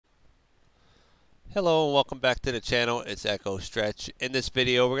Hello and welcome back to the channel. It's Echo Stretch. In this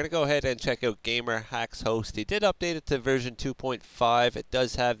video we're going to go ahead and check out Gamerhack's host. He did update it to version 2.5. It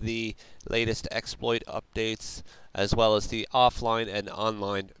does have the latest exploit updates as well as the offline and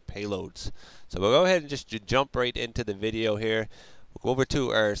online payloads. So we'll go ahead and just jump right into the video here. We'll go over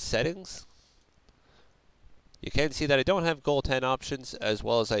to our settings. You can see that I don't have GoldHEN options as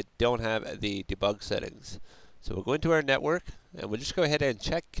well as I don't have the debug settings. So we'll go into our network and we'll just go ahead and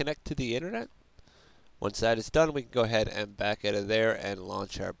check connect to the internet. Once that is done, we can go ahead and back out of there and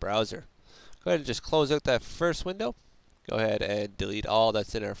launch our browser. Go ahead and just close out that first window. Go ahead and delete all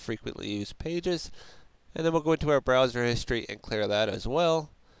that's in our frequently used pages. And then we'll go into our browser history and clear that as well.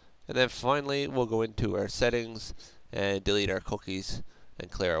 And then finally, we'll go into our settings and delete our cookies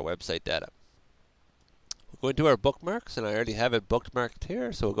and clear our website data. We'll go into our bookmarks, and I already have it bookmarked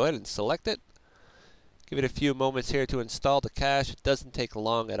here, so we'll go ahead and select it. Give it a few moments here to install the cache. It doesn't take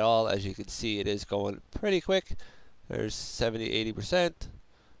long at all. As you can see, it is going pretty quick. There's 70-80%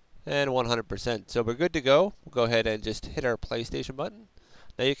 and 100%. So we're good to go. We'll go ahead and just hit our PlayStation button.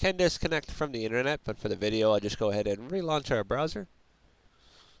 Now you can disconnect from the internet, but for the video I'll just go ahead and relaunch our browser.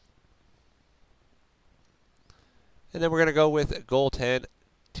 And then we're going to go with GoldHEN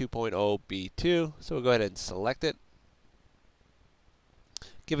 2.0 B2. So we'll go ahead and select it.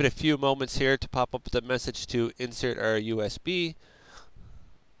 Give it a few moments here to pop up the message to insert our USB.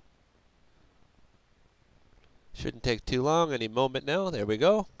 Shouldn't take too long, any moment now. There we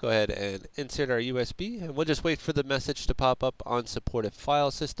go. Go ahead and insert our USB, and we'll just wait for the message to pop up on supported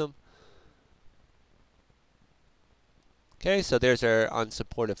file system. Okay, so there's our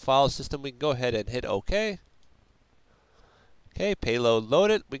unsupported file system. We can go ahead and hit OK. Okay, payload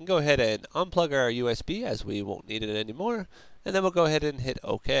loaded. We can go ahead and unplug our USB as we won't need it anymore. And then we'll go ahead and hit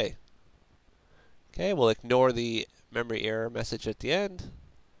OK. Okay, we'll ignore the memory error message at the end.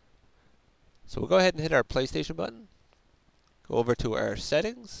 So we'll go ahead and hit our PlayStation button. Go over to our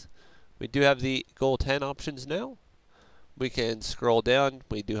settings. We do have the GoldHEN options now. We can scroll down.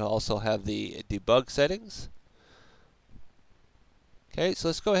 We do also have the debug settings. Okay, so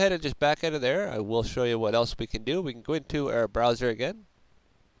let's go ahead and just back out of there. I will show you what else we can do. We can go into our browser again.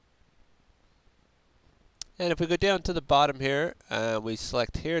 And if we go down to the bottom here, we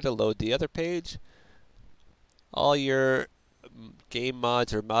select here to load the other page. All your game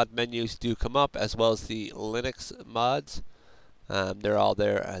mods or mod menus do come up, as well as the Linux mods. They're all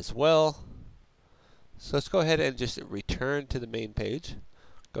there as well. So let's go ahead and just return to the main page.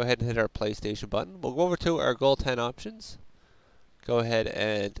 Go ahead and hit our PlayStation button. We'll go over to our GoldHEN options. Go ahead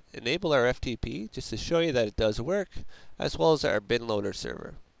and enable our FTP just to show you that it does work, as well as our bin loader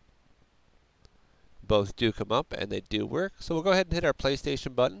server. Both do come up and they do work. So we'll go ahead and hit our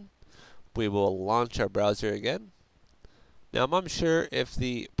PlayStation button. We will launch our browser again. Now I'm unsure if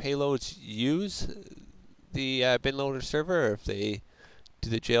the payloads use the bin loader server or if they do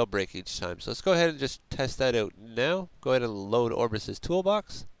the jailbreak each time. So let's go ahead and just test that out now. Go ahead and load Orbis's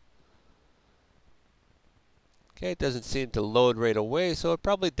toolbox. Okay, it doesn't seem to load right away, so it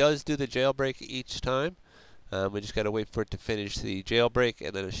probably does do the jailbreak each time. We just got to wait for it to finish the jailbreak,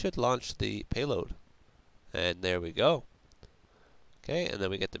 and then it should launch the payload. And there we go. Okay, and then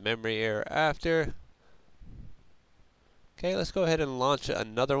we get the memory error after. Okay, let's go ahead and launch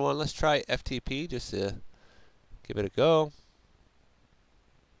another one. Let's try FTP just to give it a go.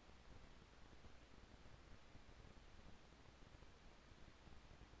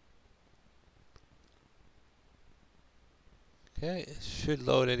 Okay, it should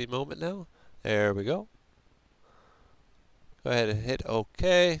load any moment now. There we go. Go ahead and hit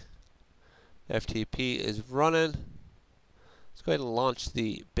OK. FTP is running. Let's go ahead and launch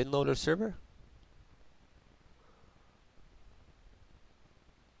the bin loader server.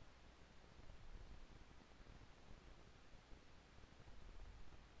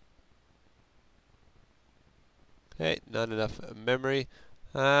 Okay, not enough memory.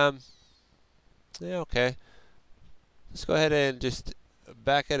 Yeah, okay. Let's go ahead and just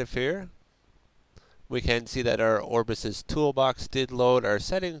back out of here. We can see that our Orbis's toolbox did load. Our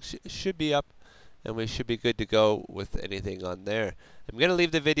settings should be up, and we should be good to go with anything on there. I'm going to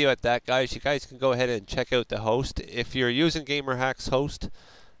leave the video at that, guys. You guys can go ahead and check out the host. If you're using Gamerhack's host,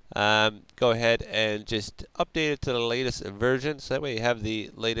 go ahead and just update it to the latest version, so that way you have the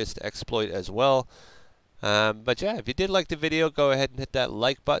latest exploit as well. But yeah, if you did like the video, go ahead and hit that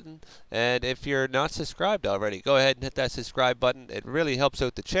like button. And if you're not subscribed already, go ahead and hit that subscribe button. It really helps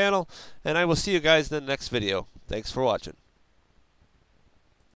out the channel. And I will see you guys in the next video. Thanks for watching.